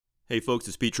Hey folks,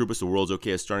 it's Pete Troupas, the world's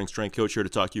okayest starting strength coach, here to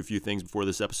talk to you a few things before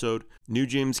this episode. New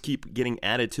gyms keep getting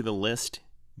added to the list,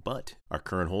 but our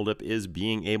current holdup is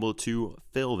being able to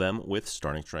fill them with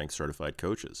starting strength certified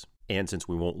coaches. And since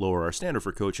we won't lower our standard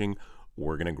for coaching,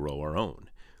 we're going to grow our own.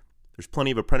 There's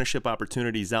plenty of apprenticeship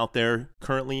opportunities out there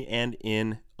currently and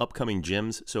in upcoming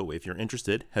gyms, so if you're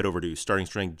interested, head over to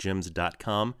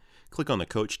startingstrengthgyms.com. Click on the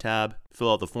Coach tab,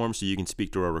 fill out the form so you can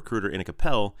speak to our recruiter, Inna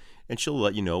Capel, and she'll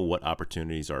let you know what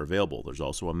opportunities are available. There's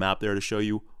also a map there to show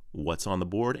you what's on the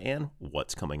board and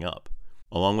what's coming up.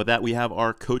 Along with that, we have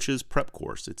our Coaches Prep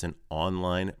course. It's an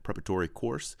online preparatory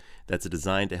course that's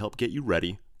designed to help get you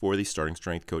ready for the Starting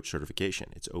Strength Coach certification.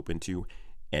 It's open to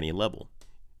any level.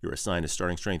 You're assigned a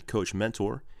Starting Strength Coach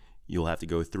mentor. You'll have to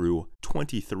go through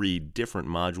 23 different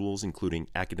modules, including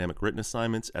academic written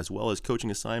assignments, as well as coaching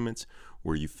assignments,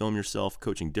 where you film yourself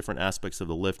coaching different aspects of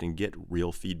the lift and get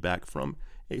real feedback from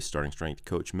a Starting Strength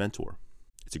Coach mentor.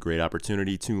 It's a great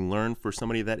opportunity to learn for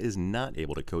somebody that is not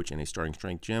able to coach in a Starting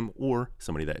Strength gym or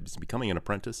somebody that is becoming an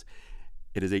apprentice.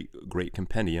 It is a great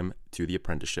compendium to the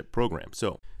apprenticeship program.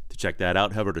 So to check that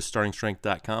out, head over to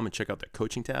startingstrength.com and check out the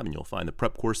coaching tab, and you'll find the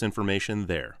prep course information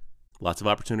there. Lots of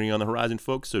opportunity on the horizon,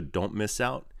 folks, so don't miss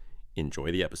out.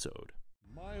 Enjoy the episode.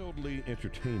 Mildly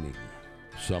entertaining,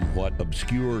 somewhat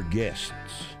obscure guests,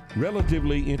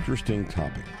 relatively interesting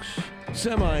topics,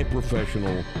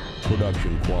 semi-professional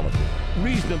production quality,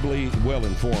 reasonably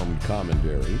well-informed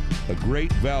commentary, a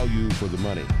great value for the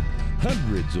money,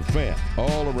 hundreds of fans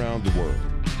all around the world.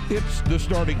 It's the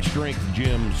Starting Strength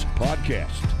Gyms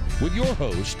podcast with your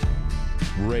host,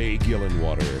 Ray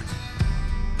Gillenwater.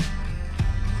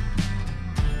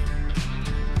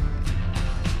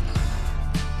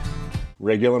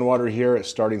 Ray Gillenwater here at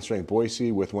Starting Strength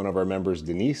Boise with one of our members,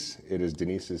 Denise. It is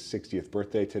Denise's 60th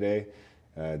birthday today.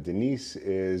 Denise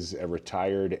is a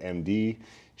retired MD.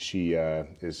 She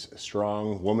is a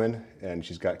strong woman, and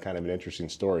she's got kind of an interesting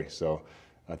story. So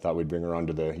I thought we'd bring her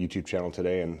onto the YouTube channel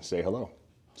today and say hello.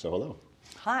 So hello.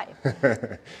 Hi.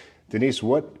 Denise,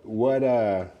 what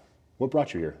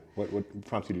brought you here? What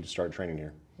prompted you to start training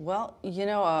here? Well, you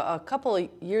know, a couple of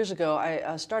years ago,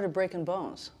 I started breaking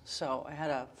bones. So I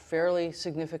had a fairly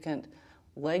significant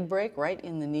leg break right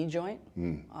in the knee joint,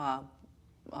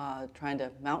 trying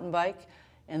to mountain bike.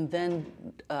 And then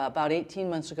about 18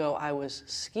 months ago, I was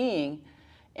skiing,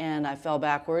 and I fell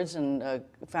backwards and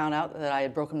found out that I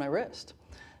had broken my wrist.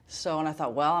 So, and I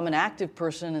thought, well, I'm an active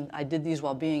person, and I did these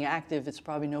while being active. It's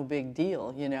probably no big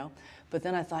deal, you know. But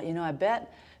then I thought, you know, I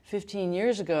bet 15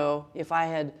 years ago, if I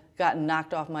had gotten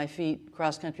knocked off my feet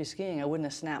cross-country skiing, I wouldn't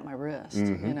have snapped my wrist,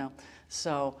 you know.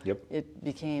 So It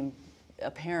became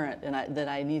apparent that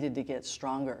I needed to get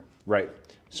stronger. Right.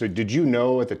 So did you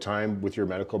know at the time with your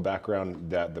medical background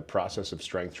that the process of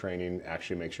strength training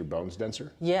actually makes your bones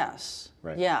denser? Yes.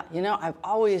 Right. Yeah. You know, I've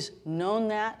always known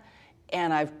that,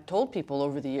 and I've told people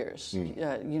over the years,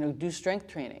 you know, do strength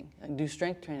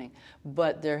training.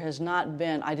 But there has not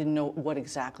been, I didn't know what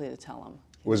exactly to tell them.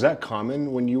 Was that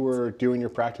common when you were doing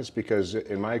your practice? Because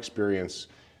in my experience,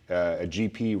 a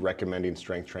GP recommending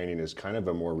strength training is kind of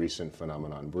a more recent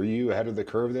phenomenon. Were you ahead of the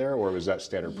curve there, or was that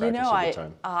standard practice at the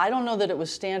time? I don't know that it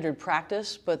was standard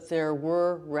practice, but there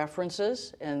were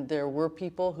references, and there were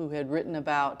people who had written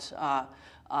about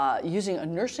using a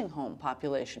nursing home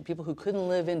population, people who couldn't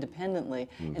live independently,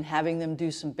 and having them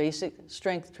do some basic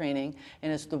strength training,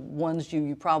 and it's the ones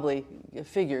you probably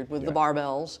figured with the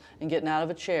barbells and getting out of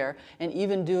a chair, and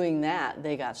even doing that,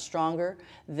 they got stronger,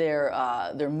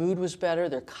 their mood was better,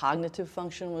 their cognitive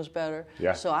function was better.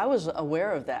 Yeah. So I was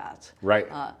aware of that. Right.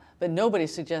 But nobody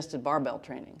suggested barbell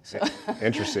training. So.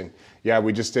 Interesting. Yeah,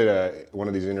 we just did one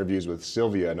of these interviews with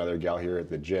Sylvia, another gal here at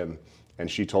the gym, and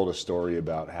she told a story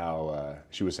about how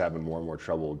she was having more and more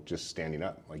trouble just standing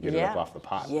up, like getting up off the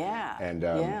pot. Yeah. And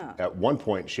at one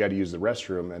point, she had to use the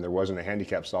restroom, and there wasn't a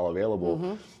handicap stall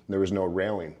available. There was no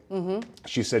railing.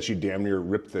 She said she damn near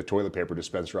ripped the toilet paper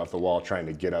dispenser off the wall trying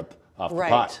to get up off the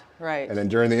pot. Right. And then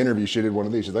during the interview, she did one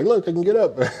of these. She's like, "Look, I can get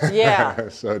up." Yeah.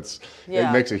 So it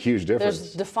makes a huge difference.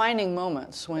 There's defining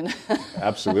moments when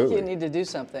Absolutely you need to do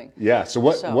something. Yeah. So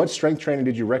what strength training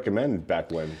did you recommend back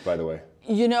when, by the way?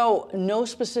 You know, no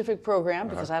specific program,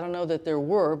 because I don't know that there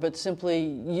were, but simply,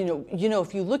 you know,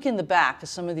 if you look in the back of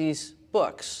some of these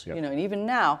books, you know, and even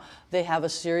now, they have a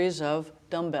series of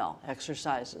dumbbell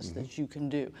exercises that you can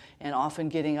do, and often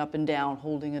getting up and down,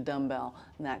 holding a dumbbell,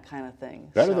 and that kind of thing.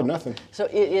 Better than nothing. So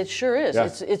it sure is. Yeah.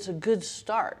 It's a good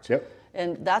start. Yep.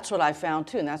 And that's what I found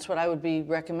too, and that's what I would be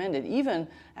recommended. Even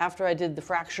after I did the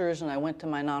fractures and I went to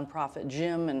my nonprofit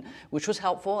gym, and which was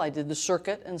helpful. I did the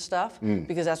circuit and stuff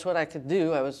because that's what I could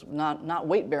do. I was not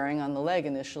weight bearing on the leg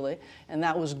initially, and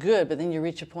that was good. But then you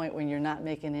reach a point when you're not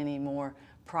making any more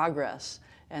progress,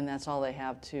 and that's all they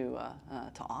have to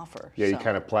offer. Yeah, so. You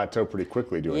kind of plateau pretty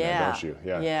quickly doing that, don't you?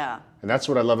 Yeah. And that's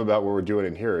what I love about what we're doing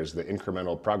in here is the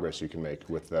incremental progress you can make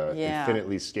with the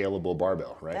infinitely scalable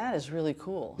barbell, right? That is really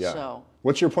cool. Yeah. So,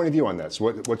 what's your point of view on that?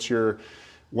 So what's your,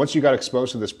 once you got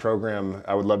exposed to this program,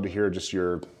 I would love to hear just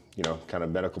your, kind of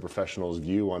medical professional's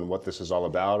view on what this is all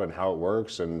about and how it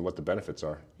works and what the benefits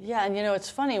are. Yeah, and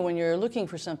it's funny when you're looking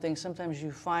for something, sometimes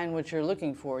you find what you're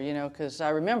looking for, because I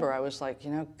remember I was like,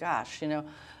 gosh,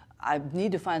 I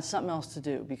need to find something else to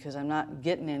do because I'm not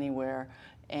getting anywhere,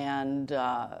 and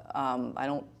I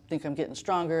don't think I'm getting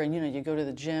stronger. And you go to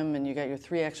the gym and you got your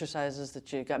 3 exercises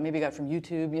that you maybe got from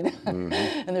YouTube,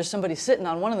 and there's somebody sitting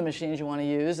on one of the machines you want to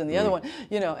use, and the other one,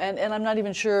 and I'm not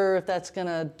even sure if that's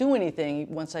gonna do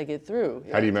anything once I get through.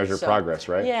 How do you measure progress,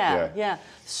 right? Yeah.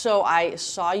 So I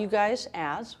saw you guys'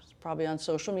 ads, probably on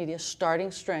social media, Starting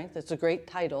Strength. It's a great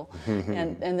title,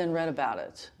 and then read about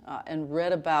it, and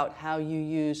read about how you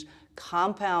use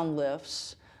compound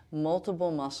lifts,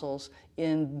 multiple muscles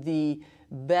in the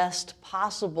best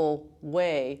possible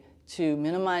way to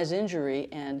minimize injury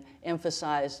and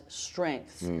emphasize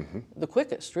strength. The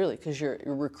quickest, really, because you're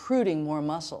recruiting more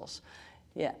muscles.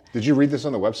 Yeah. Did you read this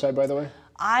on the website, by the way?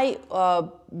 I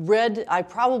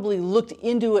probably looked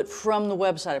into it from the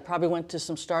website. I probably went to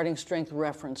some Starting Strength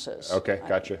references. Okay,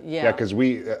 gotcha. Yeah, because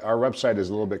our website is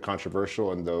a little bit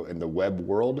controversial in the web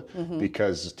world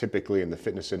because typically in the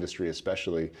fitness industry,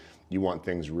 especially, you want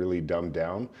things really dumbed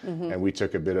down, and we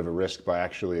took a bit of a risk by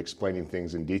actually explaining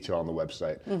things in detail on the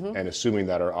website and assuming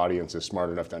that our audience is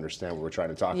smart enough to understand what we're trying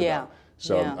to talk about.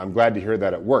 So I'm glad to hear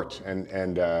that it worked,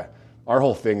 and our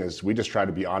whole thing is we just try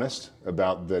to be honest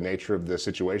about the nature of the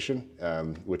situation,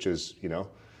 which is, we're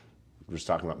just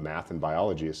talking about math and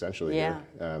biology essentially here.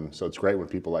 So it's great when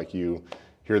people like you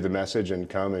hear the message and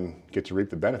come and get to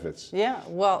reap the benefits. Yeah,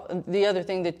 well, the other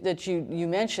thing that you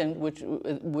mentioned,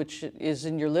 which is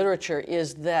in your literature,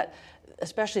 is that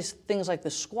especially things like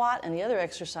the squat and the other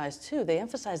exercise too, they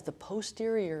emphasize the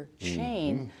posterior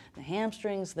chain, the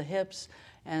hamstrings, the hips,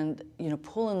 and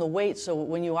pulling the weight, so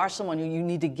when you are someone who you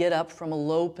need to get up from a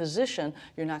low position,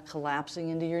 you're not collapsing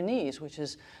into your knees,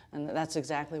 and that's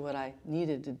exactly what I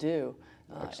needed to do,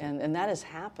 and that has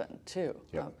happened too.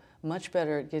 Yep. Much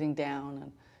better at getting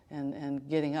down and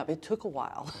getting up. It took a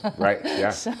while. Right. Yeah.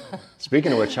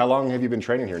 Speaking of which, how long have you been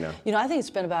training here now? I think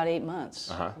it's been about 8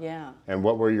 months. Yeah. And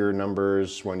what were your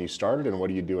numbers when you started, and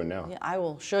what are you doing now? Yeah, I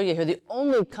will show you here. The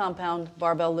only compound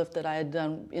barbell lift that I had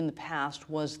done in the past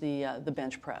was the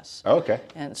bench press. Oh, okay.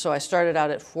 And so I started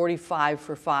out at 45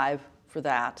 for 5 for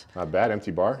that. Not bad. Empty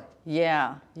bar.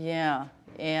 Yeah.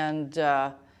 And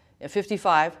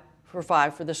 55 for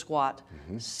 5 for the squat,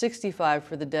 65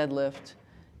 for the deadlift,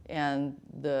 and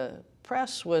the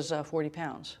press was 40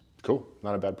 pounds. Cool.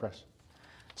 Not a bad press.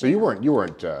 So you weren't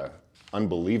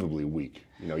unbelievably weak.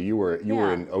 You were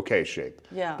in okay shape.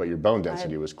 Yeah. But your bone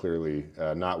density was clearly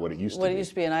not what it used to be. What it used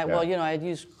to be, and I had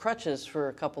used crutches for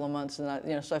a couple of months,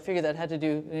 and so I figured that had to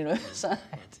do,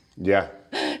 Yeah.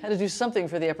 had to do something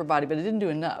for the upper body, but it didn't do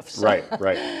enough. So.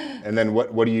 Right. And then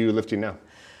what are you lifting now?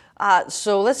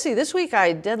 So let's see. This week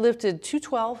I deadlifted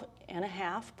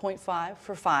 212.5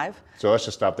 for 5. So let's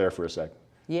just stop there for a sec.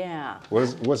 Yeah.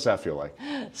 What's that feel like?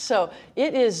 So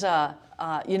it is.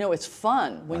 It's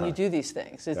fun when you do these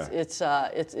things. It's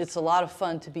a lot of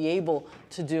fun to be able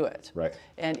to do it. Right.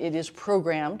 And it is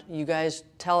programmed. You guys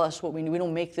tell us what we do. We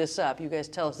don't make this up. You guys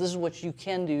tell us this is what you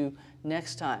can do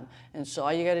next time. And so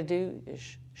all you got to do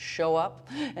is show up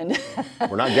and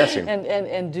we're not guessing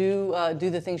and do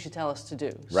the things you tell us to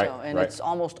do. Right. So, and it's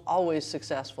almost always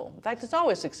successful. In fact, it's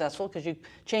always successful because you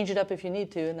change it up if you need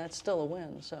to, and that's still a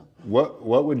win. So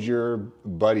what would your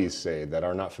buddies say that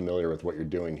are not familiar with what you're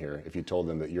doing here if you told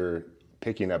them that you're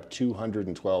picking up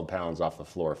 212 pounds off the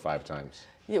floor 5 times?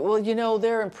 Yeah, well,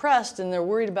 they're impressed and they're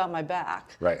worried about my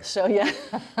back. Right. So yeah.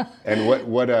 And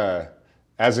what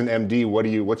as an MD,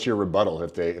 what's your rebuttal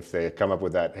if they come up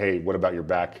with that? Hey, what about your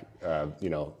back?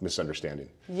 Misunderstanding.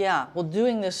 Yeah, well,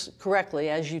 doing this correctly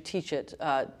as you teach it,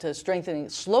 to strengthening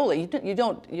slowly. You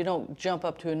don't jump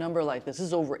up to a number like this. This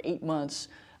is over 8 months,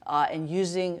 and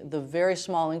using the very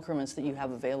small increments that you have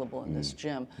available in this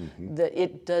gym. That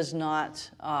it does not.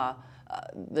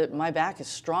 That my back is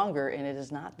stronger and it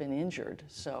has not been injured.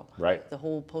 So right. The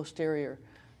whole posterior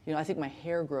I think my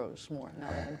hair grows more now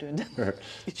that I'm doing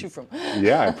get you from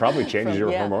Yeah, it probably changes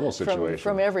your yeah, hormonal situation.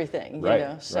 from everything, Right, you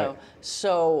know.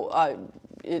 So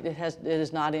it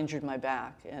has not injured my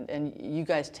back, and you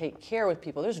guys take care with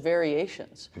people. There's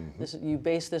variations. You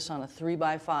base this on a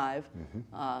 3x5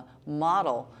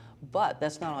 model, but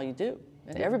that's not all you do.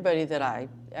 And everybody that I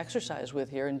exercise with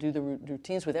here and do the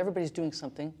routines with, everybody's doing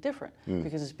something different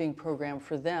because it's being programmed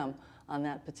for them on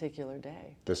that particular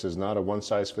day. This is not a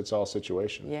one-size-fits-all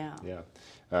situation. Yeah. Yeah.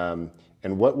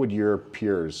 And what would your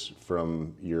peers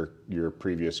from your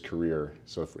previous career,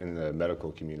 so in the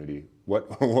medical community,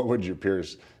 what would your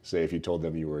peers say if you told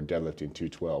them you were deadlifting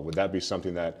 212? Would that be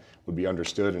something that would be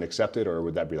understood and accepted, or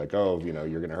would that be like, oh, you're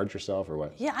going to hurt yourself, or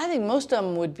what? Yeah, I think most of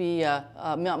them would be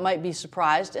might be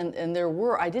surprised, and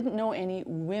I didn't know any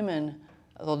women.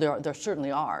 Although there certainly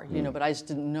are, but I just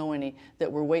didn't know any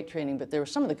that were weight training. But there were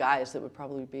some of the guys that would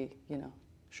probably be,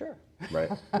 sure. Right.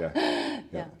 Yeah.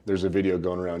 Yeah. There's a video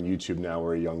going around YouTube now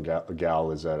where a young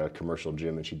gal is at a commercial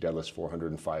gym and she deadlifts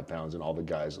 405 pounds, and all the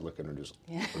guys that look at her just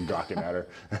are gawking at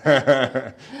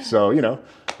her. So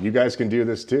you guys can do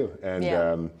this too.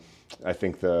 And I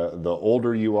think the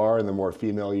older you are and the more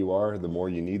female you are, the more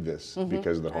you need this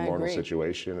because of the hormonal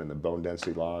situation and the bone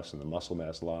density loss and the muscle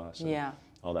mass loss. And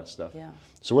all that stuff. Yeah.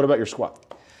 So what about your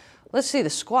squat? Let's see, the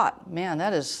squat. Man,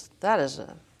 that is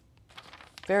a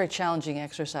very challenging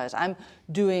exercise. I'm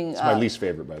doing... It's my least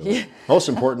favorite, by the way. Most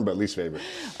important, but least favorite.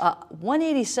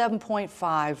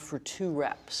 187.5 for 2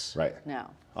 reps. Right. Now.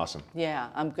 Awesome. Yeah,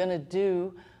 I'm going to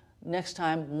do, next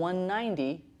time,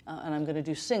 190, and I'm going to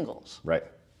do singles. Right.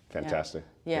 Fantastic.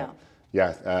 Yeah.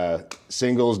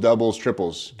 Singles, doubles,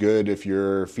 triples. Good if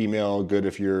you're female, good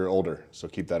if you're older. So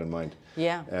keep that in mind.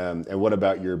 Yeah. And what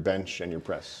about your bench and your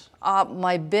press?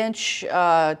 My bench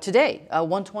today,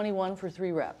 121 for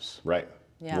 3 reps. Right.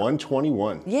 Yeah.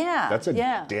 121. Yeah. That's a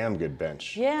damn good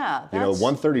bench. Yeah.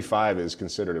 135 is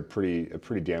considered a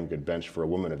pretty damn good bench for a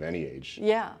woman of any age.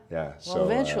 Yeah. Yeah. Well,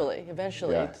 eventually,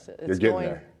 yeah, it's you're getting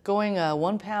there. Going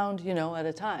 1 pound, at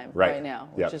a time right now,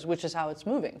 which is how it's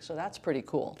moving. So that's pretty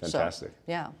cool. Fantastic. So,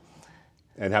 yeah.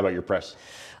 And how about your press?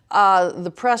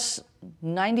 The press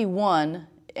 91,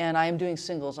 and I am doing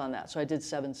singles on that. So I did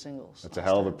 7 singles. That's a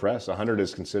hell of a press. 100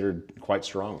 is considered quite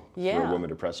strong for a woman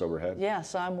to press overhead. Yeah,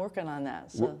 so I'm working on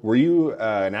that. So. Were you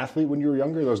an athlete when you were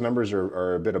younger? Those numbers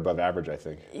are a bit above average, I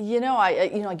think. Again,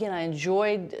 I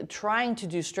enjoyed trying to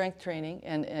do strength training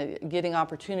and getting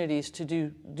opportunities to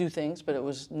do things, but it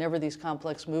was never these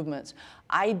complex movements.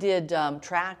 I did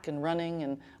track and running,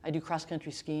 and I do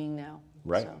cross-country skiing now.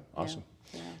 Right, so, awesome.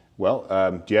 Yeah.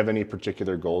 Well, do you have any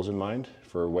particular goals in mind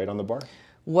for weight on the bar?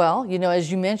 Well,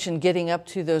 as you mentioned, getting up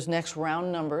to those next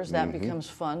round numbers, that becomes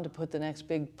fun to put the next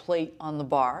big plate on the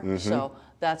bar. So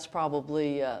that's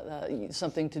probably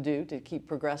something to do to keep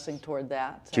progressing toward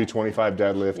that. 225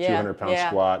 deadlift, 200-pound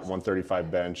squat,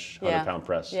 135 bench, 100-pound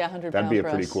press. Yeah, 100-pound press. That'd be a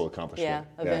pretty cool accomplishment.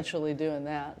 Yeah, eventually doing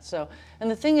that. So, and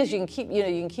the thing is, you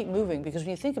can keep moving, because when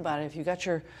you think about it, if you got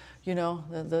your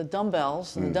the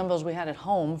dumbbells, and the dumbbells we had at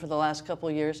home for the last couple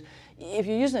of years, if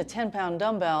you're using a 10-pound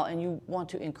dumbbell and you want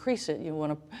to increase it, you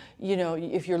want to,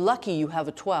 if you're lucky, you have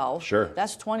a 12. Sure.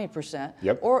 That's 20%.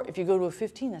 Yep. Or if you go to a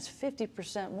 15, that's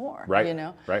 50% more. Right.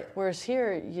 Right. Whereas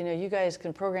here, you guys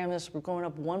can program this. We're going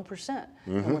up 1%,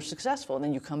 and we're successful. And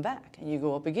then you come back and you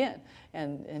go up again,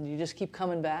 and you just keep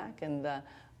coming back, and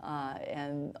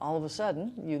all of a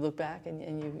sudden you look back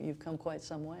and you've come quite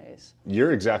some ways.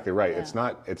 You're exactly right.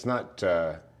 Yeah.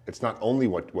 It's not only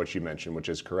what you mentioned, which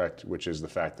is correct, which is the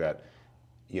fact that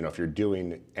if you're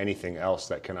doing anything else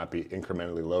that cannot be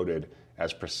incrementally loaded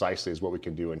as precisely as what we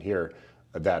can do in here,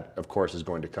 that of course is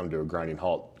going to come to a grinding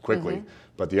halt quickly.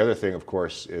 But the other thing, of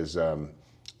course, is when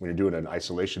you're doing an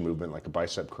isolation movement like a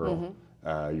bicep curl,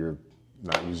 you're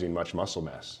not using much muscle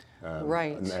mass.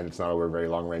 Right. And it's not over a very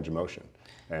long range of motion.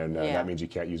 And that means you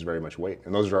can't use very much weight.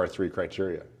 And those are our 3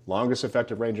 criteria. Longest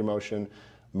effective range of motion,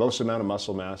 most amount of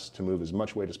muscle mass to move as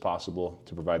much weight as possible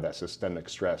to provide that systemic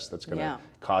stress that's going to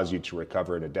cause you to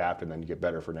recover and adapt and then get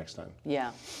better for next time.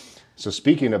 Yeah. So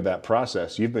speaking of that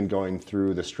process, you've been going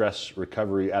through the stress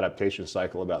recovery adaptation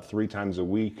cycle about 3 times a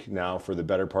week now for the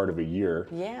better part of a year.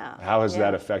 Yeah. How has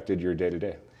that affected your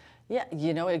day-to-day? Yeah,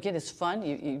 again, it's fun.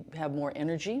 You have more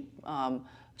energy.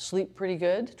 Sleep pretty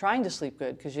good, trying to sleep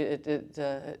good, because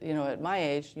at my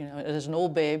age, as an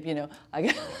old babe,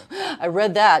 I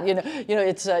read that,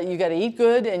 it's you got to eat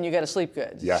good and you got to sleep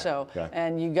good. Yeah. So,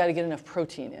 and you got to get enough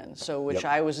protein in. So, which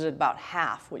I was at about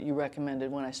half what you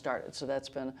recommended when I started. So that's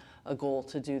been a goal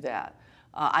to do that.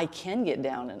 I can get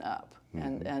down and up.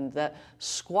 And that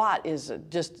squat is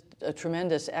just a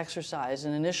tremendous exercise.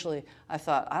 And initially I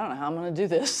thought, I don't know how I'm going to do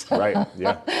this. Right,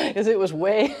 yeah. Because it was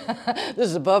way, this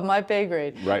is above my pay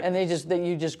grade. Right. And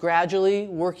you just gradually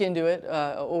work into it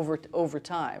over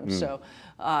time. So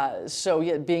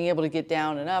yeah, being able to get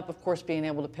down and up, of course, being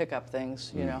able to pick up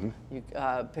things, you know, you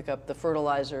pick up the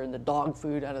fertilizer and the dog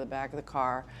food out of the back of the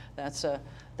car.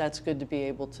 That's good to be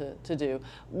able to do.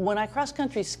 When I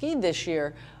cross-country skied this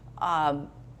year,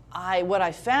 what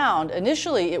I found,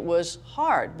 initially it was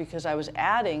hard because I was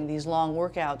adding these long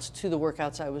workouts to the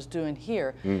workouts I was doing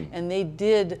here. And they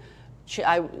did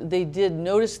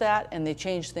notice that, and they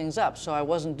changed things up. So I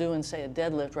wasn't doing, say, a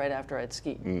deadlift right after I'd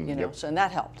skied, you know, so, and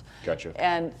that helped. Gotcha.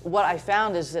 And what I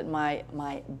found is that my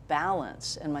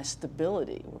balance and my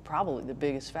stability were probably the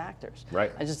biggest factors.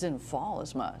 Right. I just didn't fall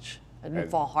as much. I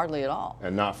didn't fall hardly at all.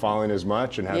 And not falling as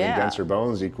much and having Yeah. denser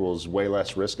bones equals way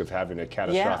less risk of having a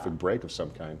catastrophic break of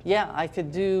some kind. Yeah, I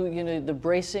could do, you know, the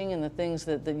bracing and the things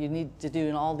that you need to do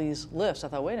in all these lifts. I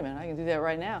thought, wait a minute, I can do that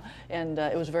right now. And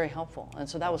it was very helpful. And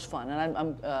so that was fun. And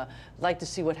I'm like to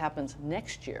see what happens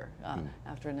next year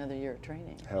after another year of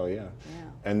training. Hell yeah. Yeah.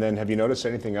 And then have you noticed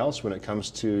anything else when it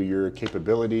comes to your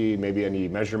capability, maybe any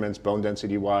measurements, bone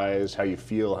density wise, how you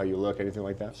feel, how you look, anything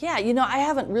like that? Yeah, you know, I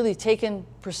haven't really taken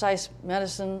precise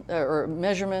medicine or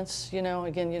measurements. You know,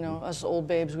 again, you know, us old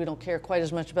babes, we don't care quite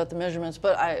as much about the measurements.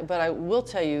 But I will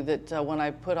tell you that when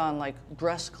I put on like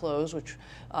dress clothes, which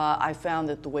I found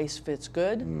that the waist fits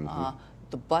good,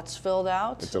 the butt's filled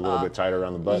out. It's a little bit tighter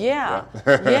around the butt. Yeah,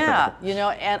 yeah. You know,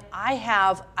 and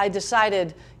I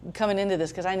decided coming into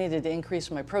this because I needed to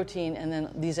increase my protein, and then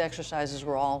these exercises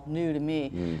were all new to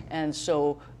me, and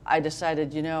so I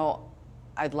decided, you know,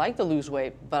 I'd like to lose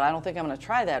weight, but I don't think I'm going to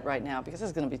try that right now because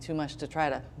it's going to be too much to try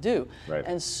to do. Right.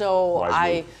 And so Wise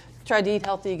I move. tried to eat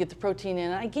healthy, get the protein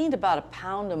in. I gained about a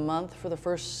pound a month for the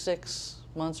first 6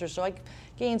 months or so. I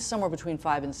gained somewhere between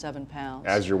 5 and 7 pounds.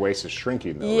 As your waist is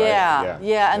shrinking though, Yeah, right?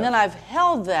 yeah. And then I've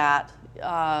held that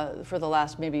for the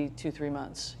last maybe 2-3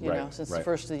 months, you Right, know, since right. the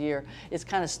first of the year. It's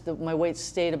kind of, my weight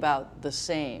stayed about the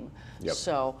same. Yep.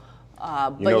 So,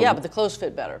 know- but the clothes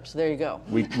fit better, so there you go.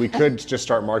 We could just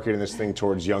start marketing this thing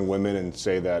towards young women and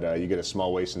say that you get a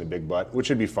small waist and a big butt, which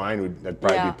would be fine. That'd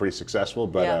probably Yeah. be pretty successful,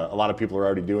 but Yeah. a lot of people are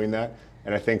already doing that.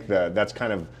 And I think that's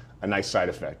kind of a nice side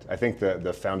effect. I think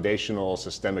the foundational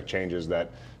systemic changes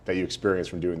that you experience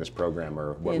from doing this program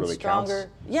are what Being really stronger.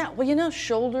 counts. Yeah, well, you know,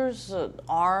 shoulders,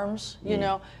 arms, you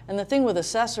know, and the thing with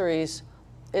accessories,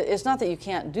 it's not that you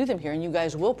can't do them here, and you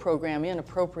guys will program in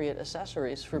appropriate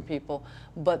accessories for people,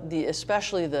 but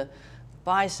especially the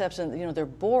biceps, and you know, they're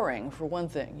boring for one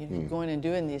thing. You're going and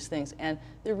doing these things, and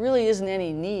there really isn't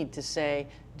any need to say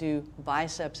do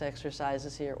biceps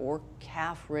exercises here, or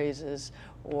calf raises,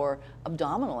 or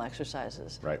abdominal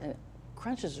exercises. Right. And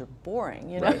crunches are boring,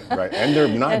 you know. Right. And they're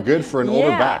not good for an older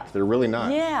Yeah. back. They're really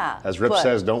not. Yeah, As Rip but-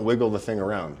 says, don't wiggle the thing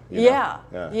around. you Yeah,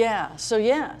 know? yeah. So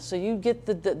you get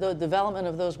the development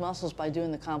of those muscles by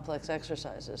doing the complex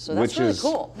exercises. So that's Which really is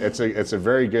cool. It's a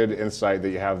very good insight that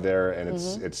you have there, and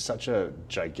it's such a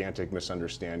gigantic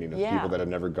misunderstanding of Yeah. people that have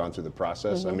never gone through the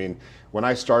process. I mean, when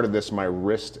I started this, my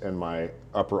wrist and my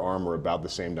upper arm were about the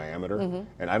same diameter,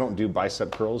 and I don't do bicep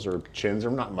curls or chins,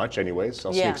 or not much anyways.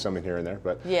 I'll Yeah. sneak some in here and there,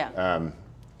 but Yeah.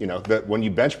 you know, when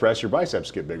you bench press, your biceps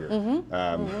get bigger.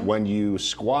 When you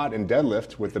squat and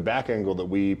deadlift with the back angle that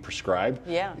we prescribe,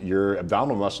 Yeah. your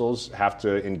abdominal muscles have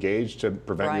to engage to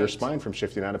prevent your Right. spine from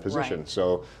shifting out of position. Right.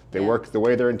 So they Yeah. work the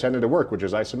way they're intended to work, which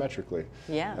is isometrically.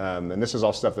 Yeah. And this is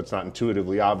all stuff that's not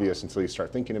intuitively obvious until you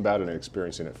start thinking about it and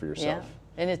experiencing it for yourself.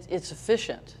 Yeah, and it's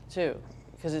efficient too,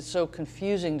 because it's so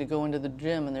confusing to go into the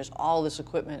gym and there's all this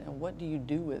equipment, and what do you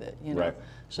do with it? You know. Right.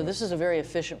 So this is a very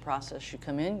efficient process. You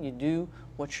come in, you do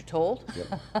what you're told,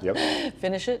 Yep.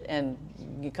 finish it, and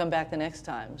you come back the next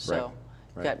time. So Right.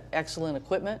 you've got excellent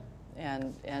equipment,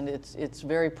 and it's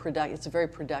very It's a very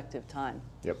productive time.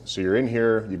 Yep. So you're in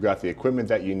here, you've got the equipment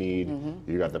that you need,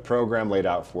 you've got the program laid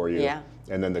out for you, Yeah.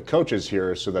 and then the coach is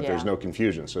here so that there's Yeah. no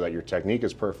confusion, so that your technique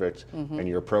is perfect and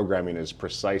your programming is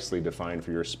precisely defined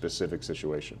for your specific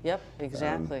situation. Yep,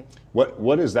 exactly.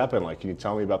 What has that been like? Can you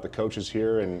tell me about the coaches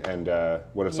here and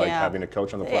what it's like Yeah. having a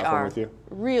coach on the They platform are with you?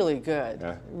 Really good,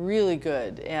 Yeah. really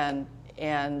good, and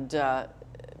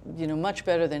you know, much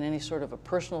better than any sort of a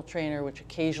personal trainer, which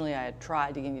occasionally I had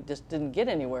tried and you just didn't get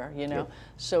anywhere, you know. Yep.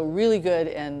 So really good,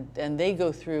 and they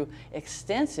go through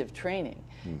extensive training.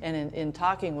 And in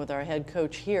talking with our head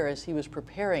coach here as he was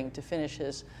preparing to finish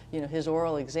his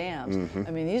oral exams, I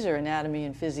mean, these are anatomy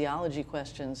and physiology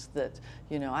questions that,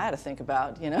 you know, I had to think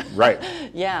about, you know. Right.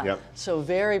 Yeah. Yep. So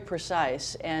very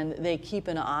precise, and they keep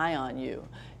an eye on you.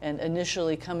 And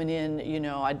initially coming in, you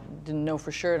know, I didn't know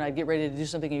for sure, and I'd get ready to do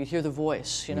something, and you'd hear the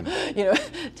voice, you know,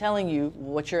 telling you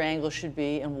what your angle should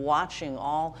be, and watching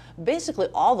basically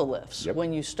all the lifts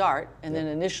when you start, and then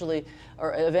initially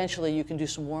or eventually you can do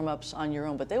some warm-ups on your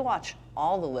own. But they watch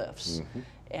all the lifts,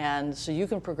 and so you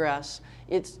can progress.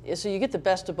 So you get the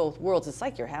best of both worlds. It's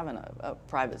like you're having a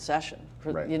private session,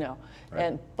 you know.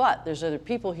 Right. But there's other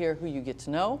people here who you get to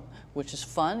know, which is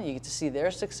fun. You get to see their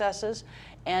successes,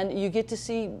 and you get to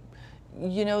see,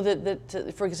 you know,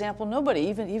 that for example, nobody,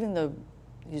 even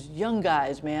these young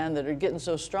guys, man, that are getting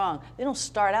so strong, they don't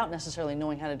start out necessarily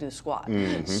knowing how to do the squat.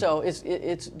 So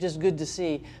it's just good to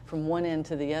see from one end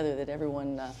to the other that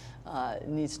everyone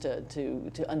needs to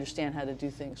understand how to do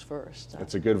things first.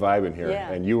 It's a good vibe in here.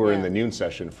 And you were in the noon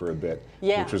session for a bit,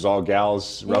 which was all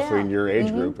gals roughly in your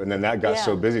age group. And then that got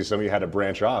so busy, some of you had to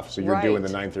branch off. So you're doing the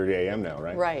 9:30 a.m. now,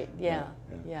 right? Right, yeah,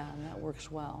 and that works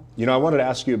well. You know, I wanted to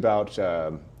ask you about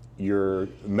your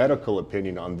medical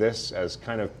opinion on this as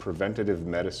kind of preventative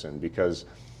medicine, because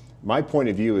my point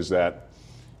of view is that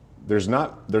there's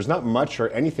not much or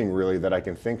anything really that I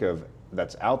can think of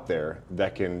that's out there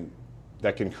that can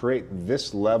create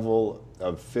this level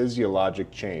of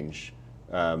physiologic change,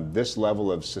 this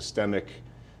level of systemic,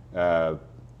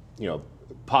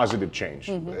 positive change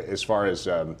as far as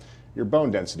your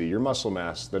bone density, your muscle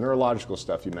mass, the neurological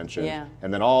stuff you mentioned,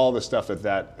 and then all the stuff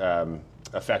that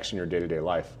affects in your day-to-day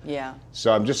life. Yeah.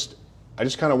 So I just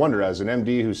kind of wonder, as an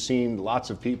MD who's seen lots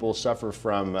of people suffer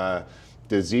from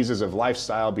diseases of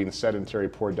lifestyle, being sedentary,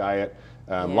 poor diet,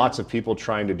 lots of people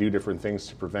trying to do different things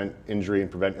to prevent injury and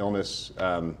prevent illness.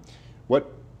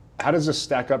 How does this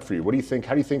stack up for you? What do you think?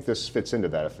 How do you think this fits into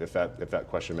that? If that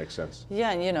question makes sense. Yeah,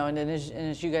 and you know, and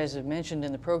as you guys have mentioned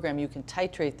in the program, you can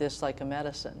titrate this like a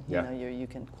medicine. You know, you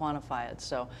can quantify it.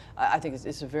 So I think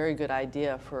it's a very good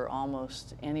idea for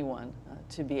almost anyone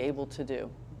to be able to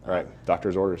do. All right,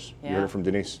 doctor's orders. You heard it from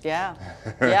Denise. Yeah.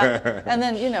 And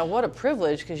then, you know, what a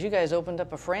privilege, because you guys opened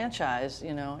up a franchise,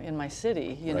 you know, in my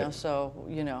city, you know, so,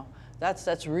 you know,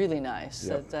 that's really nice.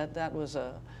 That was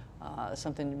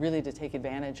something really to take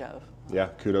advantage of. Yeah,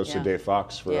 kudos to Dave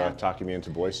Fox for talking me into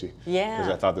Boise. Yeah.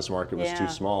 Because I thought this market was too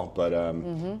small, but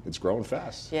it's growing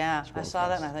fast. Yeah, I saw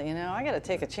that and I thought, you know, I got to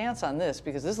take a chance on this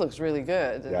because this looks really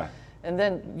good. Yeah. And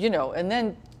then, you know,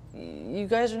 you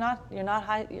guys you're not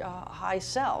high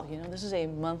sell. You know, this is a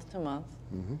month-to-month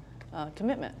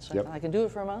commitment. So I can do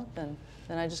it for a month, and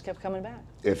then I just kept coming back.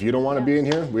 If you don't want to be in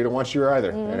here, we don't want you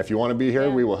either. And if you want to be here,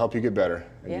 we will help you get better.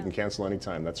 And you can cancel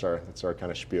anytime. That's our kind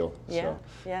of spiel. Yeah.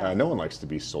 So, no one likes to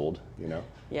be sold, you know.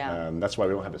 Yeah. That's why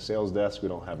we don't have a sales desk. We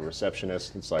don't have a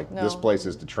receptionist. It's like this place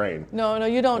is to train. No,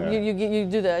 you don't. Yeah. You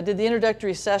do that. I did the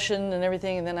introductory session and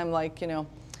everything, and then I'm like, you know.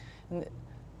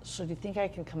 So do you think I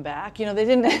can come back? You know, they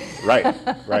didn't. Right.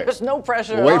 There's no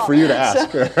pressure. We'll wait for you to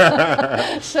ask.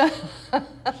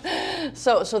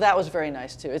 So that was very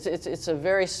nice too. It's a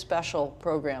very special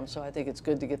program. So I think it's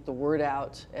good to get the word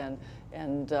out and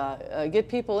get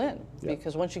people in,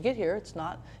 because once you get here,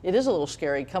 it is a little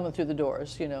scary coming through the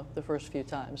doors. You know, the first few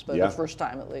times, but the first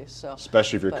time at least. So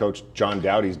especially if your coach John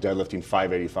Dowdy's deadlifting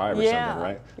 585 or something,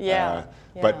 right? Yeah.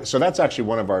 But so that's actually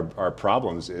one of our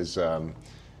problems is.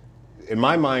 In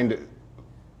my mind,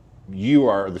 you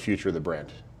are the future of the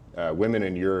brand. Women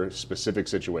in your specific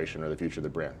situation are the future of the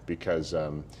brand, because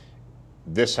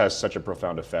this has such a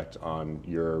profound effect on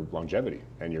your longevity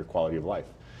and your quality of life.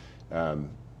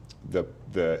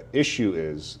 The issue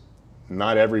is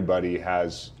not everybody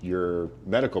has your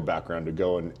medical background to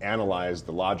go and analyze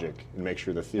the logic and make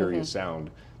sure the theory is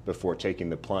sound before taking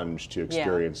the plunge to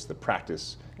experience the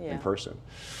practice in person.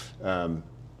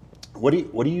 What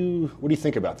do you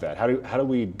think about that? How do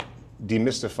we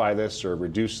demystify this or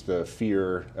reduce the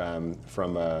fear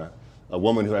from a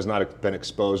woman who has not been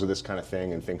exposed to this kind of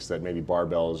thing and thinks that maybe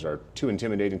barbells are too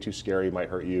intimidating, too scary, might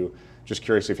hurt you? Just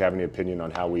curious if you have any opinion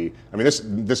on how we. I mean,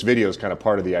 this video is kind of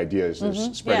part of the idea, is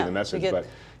spreading the message. But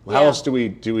how else do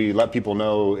we let people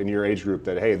know in your age group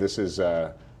that, hey, this is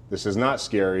not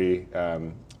scary,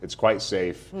 it's quite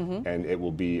safe, and it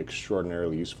will be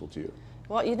extraordinarily useful to you?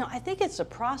 Well, you know, I think it's a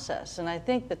process, and I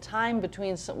think the time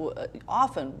between someone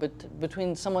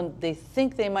they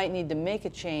think they might need to make a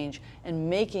change and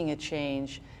making a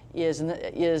change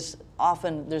is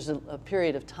often there's a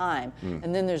period of time,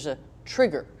 and then there's a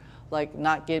trigger, like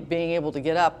not being able to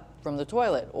get up from the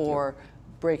toilet, or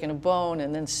breaking a bone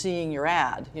and then seeing your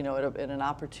ad, you know, at an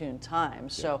opportune time.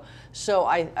 So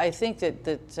I think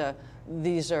that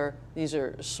these are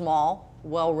small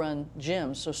well-run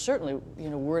gyms. So certainly,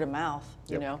 word of mouth,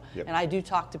 Yep. And I do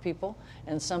talk to people,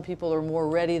 and some people are more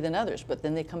ready than others, but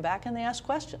then they come back and they ask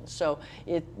questions. So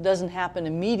it doesn't happen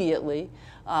immediately,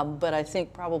 but I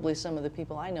think probably some of the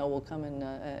people I know will come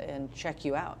and check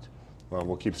you out. Well,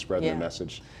 we'll keep spreading Yeah. the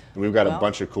message. And we've got a Well-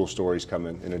 bunch of cool stories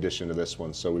coming in addition to this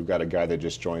one. So we've got a guy that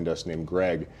just joined us named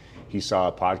Greg. He saw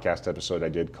a podcast episode I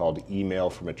did called Email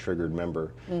from a Triggered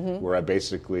Member, where I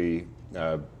basically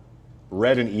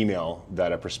read an email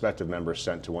that a prospective member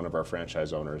sent to one of our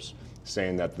franchise owners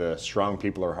saying that the strong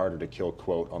people are harder to kill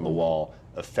quote on the wall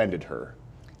offended her.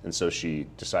 And so she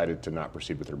decided to not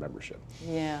proceed with her membership.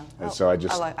 Yeah. And so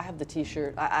I have the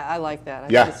T-shirt. I like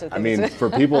that. I mean, for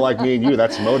people like me and you,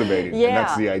 that's motivating. And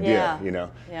that's the idea, yeah,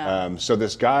 Yeah. So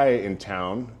this guy in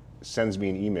town sends me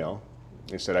an email.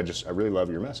 He said, I really love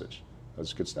your message.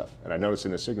 That's good stuff. And I noticed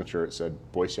in his signature, it said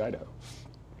Boise, Idaho.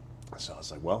 So I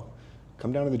was like, well,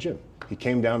 come down to the gym. He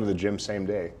came down to the gym same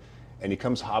day, and he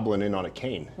comes hobbling in on a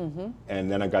cane.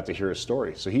 And then I got to hear his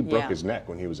story. So he broke his neck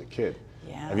when he was a kid.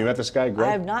 Yeah. Have you met this guy, Greg?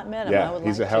 I have not met him. Yeah, I would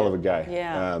he's like a hell to. of a guy.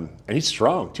 Yeah. And he's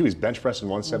strong, too. He's bench pressing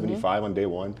 175 on day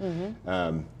one.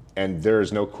 And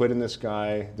there's no quit in this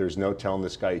guy. There's no telling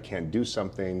this guy he can't do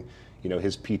something.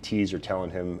 His PTs are telling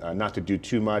him not to do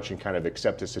too much and kind of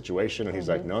accept his situation. And he's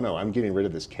like, no, I'm getting rid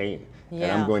of this cane. And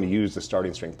I'm going to use the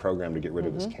Starting Strength program to get rid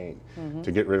of this cane,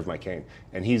 to get rid of my cane.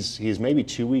 And he's maybe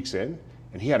 2 weeks in,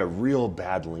 and he had a real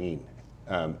bad lean.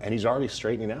 And he's already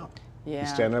straightening out. Yeah.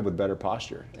 He's standing up with better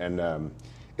posture. And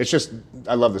it's just,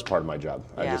 I love this part of my job.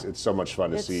 Yeah. It's so much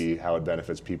fun to see how it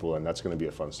benefits people, and that's going to be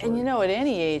a fun story. And at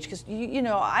any age, because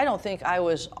I don't think I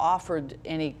was offered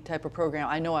any type of program.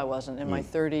 I know I wasn't in my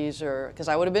 30s, or because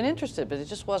I would have been interested, but it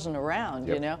just wasn't around.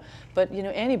 But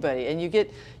anybody, and you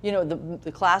get,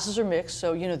 the classes are mixed.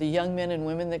 So the young men and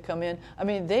women that come in, I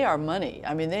mean, they are money.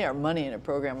 I mean, they are money in a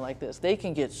program like this. They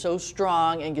can get so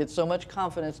strong and get so much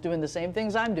confidence doing the same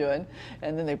things I'm doing,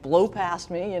 and then they blow past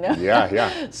me.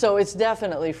 Yeah. So it's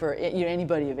definitely for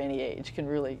anybody of any age can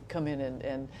really come in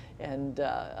and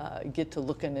get to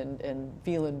looking and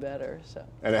feeling better. So.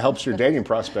 And it helps your dating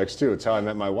prospects too. It's how I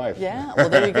met my wife. Yeah, well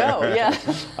there you go. Yeah.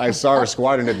 I saw her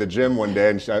squatting at the gym one day,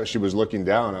 and she was looking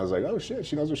down. I was like, oh shit,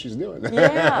 she knows what she's doing.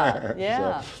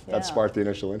 Yeah. So that sparked the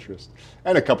initial interest,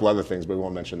 and a couple other things, but we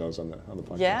won't mention those on the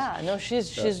podcast. Yeah, no,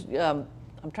 she's.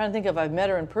 I'm trying to think if I've met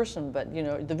her in person, but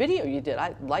the video you did,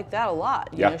 I liked that a lot.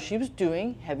 You know, she was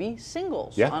doing heavy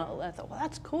singles. Yeah. I thought, well,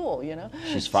 that's cool.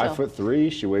 She's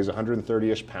 5'3". She weighs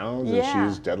 130-ish pounds, and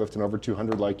she's deadlifting over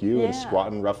 200 like you, and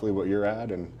squatting roughly what you're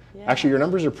at. And actually, your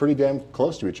numbers are pretty damn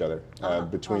close to each other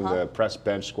between the press,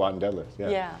 bench, squat, and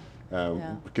deadlift.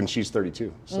 And she's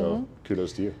 32, so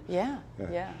kudos to you. Yeah.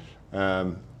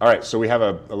 All right, so we have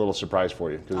a little surprise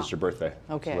for you because it's your birthday.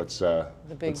 Okay. So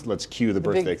let's cue the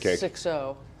birthday cake.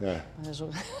 6-0. Yeah.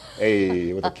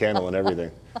 Hey, with a candle and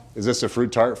everything. Is this a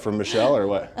fruit tart from Michelle or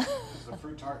what? It's a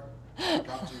fruit tart.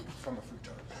 Brought to you from a fruit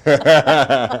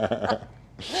tart.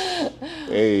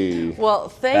 Hey. Well,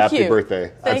 thank Happy you.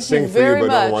 birthday. Thank I'd sing you for you, very but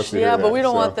no one much. wants to hear but that, we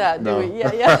don't so, want that, no. do we?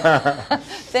 Yeah.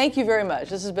 Thank you very much.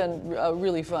 This has been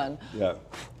really fun. Yeah.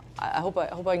 I hope I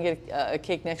can get a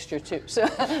cake next year too. So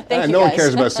thank you, No one guys.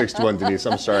 cares about 6-1, Denise.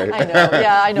 I'm sorry. I know.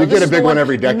 Yeah, I know. You This get a is the big one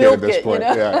every decade milk at this it, point.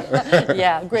 Yeah.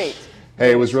 Yeah, great.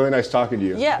 Hey, it was really nice talking to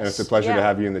you. Yes, And it's a pleasure to yeah.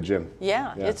 have you in the gym.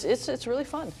 Yeah, it's really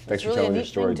fun. Thanks it's for really telling a your neat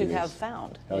story, thing to Denise. have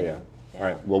found. Hell you yeah. know? All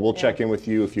right. Well, we'll check in with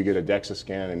you if you get a DEXA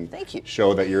scan and Thank you.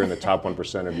 show that you're in the top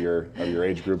 1% of your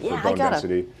age group for Yeah, bone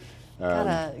density.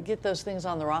 Gotta get those things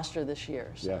on the roster this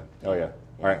year. So. Yeah. Oh yeah.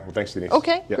 All right. Well, thanks, Denise.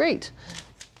 Okay, Yep. great.